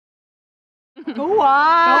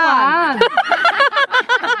Gowaan!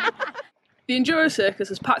 The Enduro Circus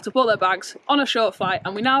has packed up all their bags on a short flight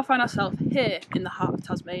and we now find ourselves here in the heart of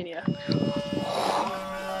Tasmania.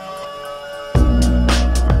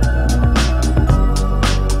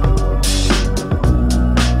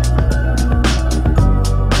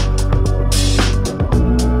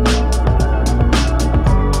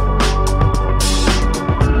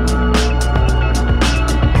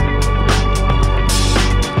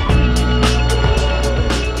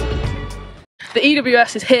 The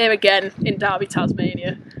EWS is here again in Derby,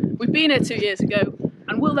 Tasmania. We've been here 2 years ago,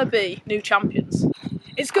 and will there be new champions?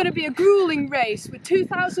 It's going to be a gruelling race with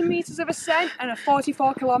 2,000 metres of ascent and a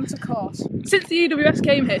 44-kilometre course. Since the EWS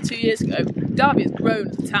came here 2 years ago, Derby has grown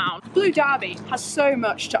as a town. Blue Derby has so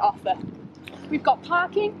much to offer. We've got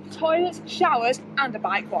parking, toilets, showers and a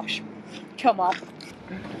bike wash. Come on.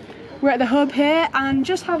 We're at the hub here and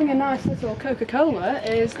just having a nice little Coca-Cola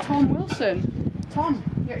is Tom Wilson. Tom,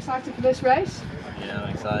 you excited for this race? Yeah, I'm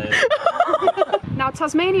excited. Now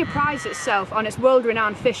Tasmania prides itself on its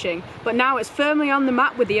world-renowned fishing, but now it's firmly on the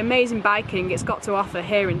map with the amazing biking it's got to offer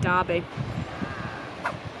here in Derby.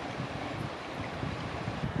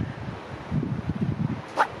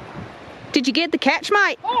 Did you get the catch,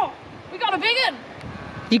 mate? Oh, we got a big one!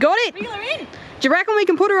 You got it? Reel her in! Do you reckon we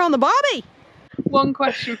can put her on the barbie? One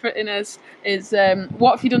question for Inez is,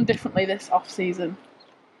 what have you done differently this off-season?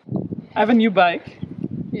 I have a new bike,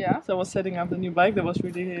 Yeah. so I was setting up the new bike. That was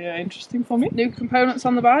really interesting for me. New components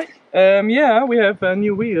on the bike? Yeah, we have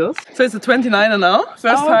new wheels. So it's a 29er now.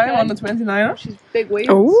 First time okay. on the 29er. She's big wheels.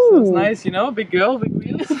 So it's nice, you know, big girl, big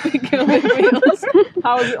wheels. Big wheels.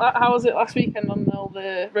 How was it last weekend on all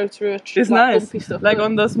the road to road? It's like, nice, bumpy stuff, like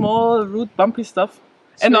on the small route bumpy stuff.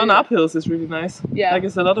 And on uphills it's really nice. Yeah. Like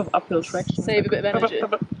it's a lot of uphill traction. Save a bit of energy.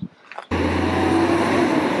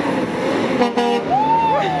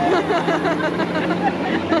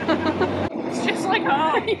 It's just like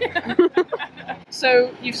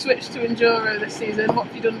So you've switched to Enduro this season. What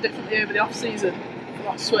have you done differently over the off season for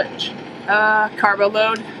that switch? Carbo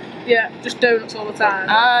load. Yeah, just donuts all the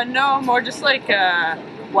time. No, more just like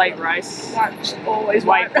white rice, Like, just always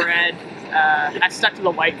white bread. I stuck to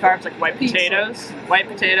the white carbs, like white Pizza. potatoes, white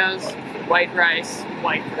rice,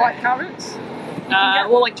 white bread. White carrots,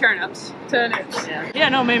 Well, like turnips. turnips. Yeah,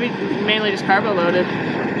 no, mainly just carbo loaded.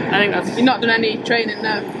 I think that's. You've not done any training,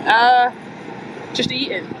 no? Just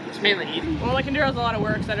eating. It's mainly eating. Well, like Enduro's a lot of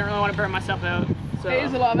work, so I didn't really want to burn myself out. So It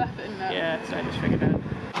is a lot of effort in there. yeah, so I just figured out.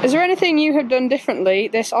 Is there anything you have done differently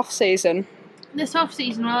this off-season? This off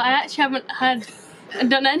season, well, I actually haven't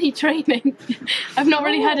done any training. I've not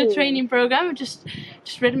really had a training program. I've just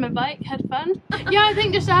ridden my bike, had fun. Yeah, I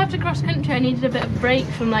think just after cross country, I needed a bit of break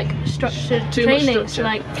from like structured Too much training. structure. So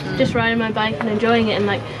like just riding my bike and enjoying it, and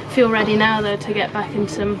like feel ready now though to get back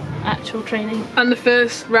into some actual training. And the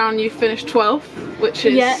first round you finished 12th, which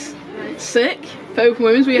is Yeah. sick for Open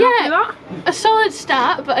Women's. Were you happy with that? A solid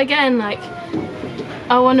start, but again, like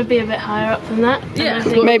I want to be a bit higher up than that. And Yeah. I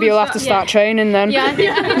think, Maybe you'll have to start training then. Yeah, I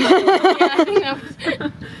think that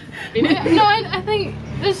was. No, I think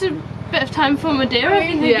there's a bit of time for Madeira. I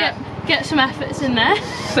think Yeah. get some efforts in there.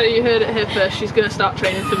 So you heard it here first, she's going to start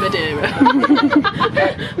training for Madeira.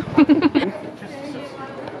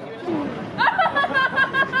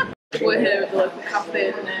 We're here at the local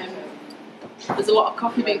cafe and there's a lot of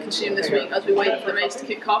coffee being consumed this week as we wait for the race to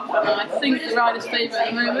kick off, and I think the rider's favourite at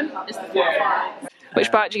the moment is the flat five.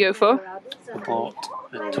 Which bike do you go for? Bought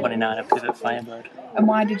the 29er Pivot Firebird. And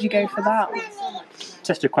why did you go for that?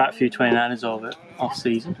 Tested quite a few 29ers over off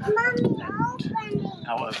season. And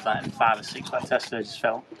out of like 5 or 6 I tested, I just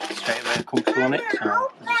felt straight away comfortable on it. So I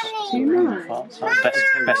thought it's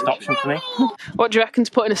the best option for me. What do you reckon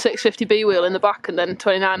to putting a 650B wheel in the back and then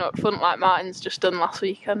 29 up front like Martin's just done last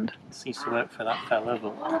weekend? It seems to work for that fella,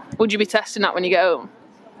 but Would you be testing that when you get home?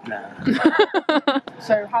 nah.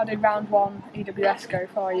 So how did round 1 EWS go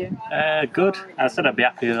for you? Good. I said I'd be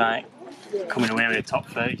happy with like coming away with a top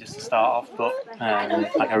 30 just to start off, but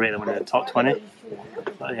like I really wanted a top 20.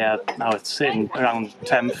 But yeah, I was sitting around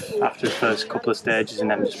 10th after the first couple of stages and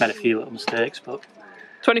then just made a few little mistakes. But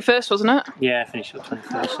 21st, wasn't it? yeah, I finished at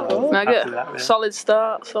 21st, so No, happy good. with that, really. Solid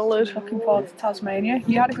start, solid. Looking forward to Tasmania.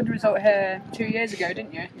 You had a good result here 2 years ago,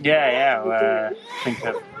 didn't you? Yeah. I think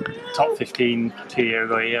of top 15 2 years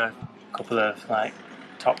ago here. A couple of like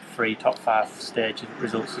top 3, top 5 stage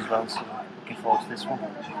results as well. So looking forward to this one.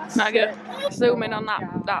 No, good. Zoom in on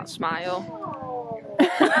that smile. Is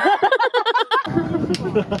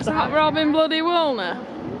that Robin bloody Woolner?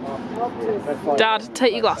 Dad,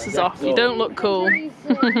 take your glasses off. You don't look cool.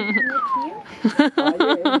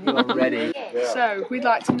 So, we'd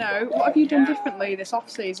like to know, what have you done differently this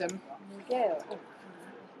off-season?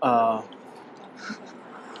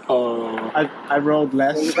 I rode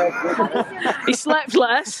less. He slept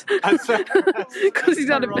less because he's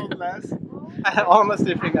had a bit. Less. I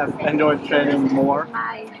honestly think I've enjoyed training more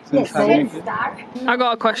since having it. I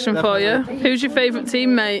got a question for you. Who's your favourite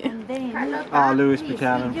teammate? Lewis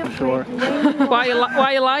Buchanan for sure. Why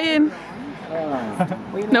are you lying?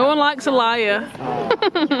 No one likes a liar.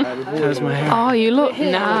 Oh, you look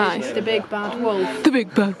nice. The big bad wolf. The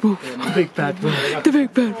big bad wolf. The big bad wolf. The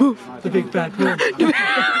big bad wolf. The big bad wolf.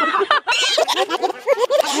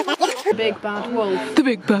 The big bad wolf. The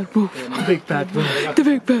big bad wolf. The big bad wolf. The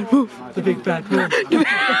big bad wolf. The big bad wolf.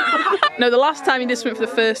 No, the last time you did something for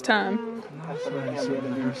the first time.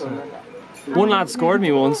 One lad scored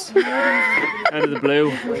me once out of the blue,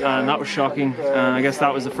 and that was shocking. I guess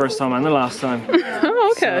that was the first time and the last time.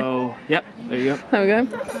 Oh, okay. So, yep, there you go. There we go.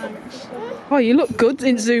 Oh, you look good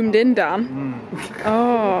in zoomed in, Dan.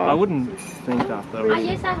 Oh. I wouldn't think that though.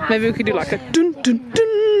 Maybe we could do like a dun dun dun.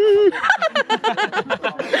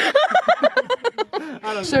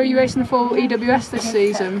 So are you racing the full EWS this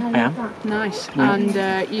season? I am. Nice. And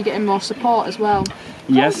you're getting more support as well?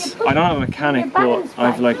 Yes, I don't have a mechanic, but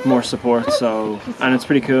I've like more support, so, and it's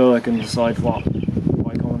pretty cool. I can decide what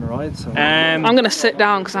I go on a ride. So I'm going to sit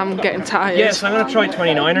down because I'm getting tired. Yes, I'm going to try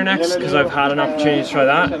 29er next because I've had an opportunity to try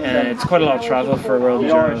that. It's quite a lot of travel for a World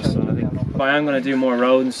Enduro, so I think I am going to do more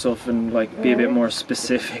road and stuff and like be a bit more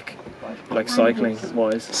specific, like cycling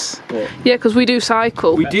wise. But yeah, because we do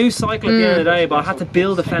cycle. we do cycle at the end of the day, but I had to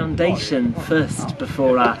build a foundation first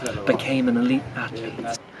before I became an elite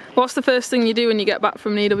athlete. What's the first thing you do when you get back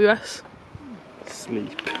from an EWS?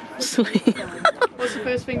 Sleep. Sleep. What's the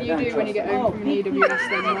first thing you do when you get home from an EWS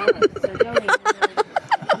then?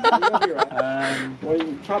 Well, you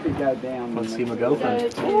can probably go down. Let's see my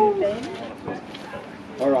girlfriend.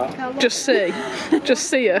 Alright. Just see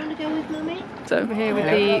her. So We're here with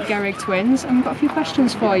the Garrig twins and we've got a few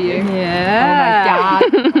questions for you. Yeah. Oh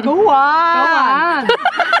my god. Go on.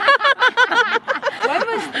 When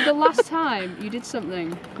was the last time you did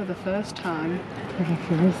something for the first time? For the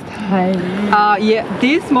first time. Yeah,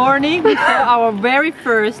 this morning we saw our very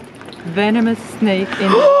first venomous snake in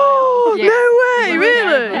the oh, Yes. no way,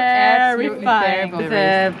 really? Terrifying.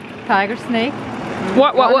 The tiger snake.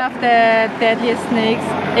 What? One of the deadliest snakes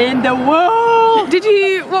in the world.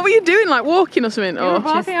 What were you doing, like walking or something? We were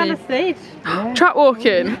walking on the stage. Track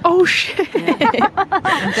walking? Oh shit.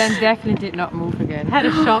 And then definitely did not move again. Had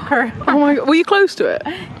a shocker. Oh my god, were you close to it?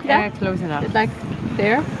 Yeah, close enough. Like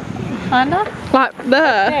there, Anna? Like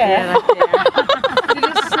there? Yeah, like there. You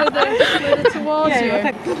just slither towards you.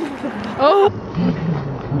 Oh.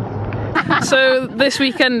 So this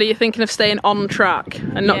weekend are you thinking of staying on track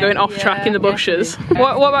and not going off track in the bushes?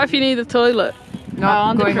 What about if you need a toilet?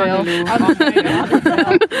 Not going on the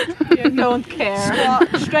loo. You don't care. Squat,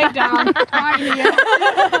 straight down, right here.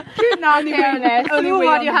 Could not care less. Do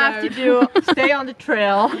what you have to do. Stay on the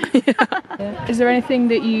trail. Is there anything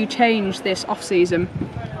that you changed this off season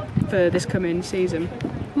for this coming season?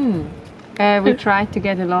 We tried to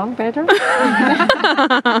get along better. You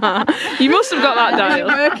must have got that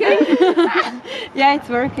dialed. Working? Yeah, it's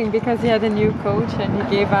working because he had a new coach and he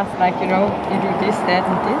gave us like, you know, you do this, that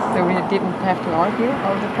and this, so we didn't have to argue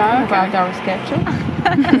all the time about our schedule.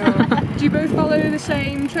 Do you both follow the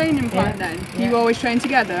same training plan then? You always train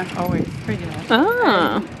together? Always, pretty much.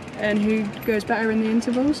 Ah. And who goes better in the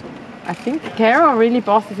intervals? I think Carol really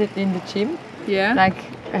bosses it in the gym. Yeah? Like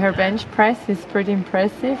her bench press is pretty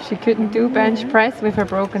impressive. She couldn't do bench press with her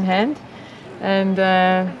broken hand. And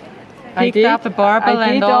I did up a barbell I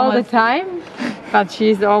did and all the almost... time, but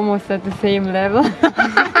she's almost at the same level.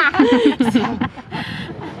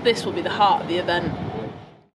 This will be the heart of the event.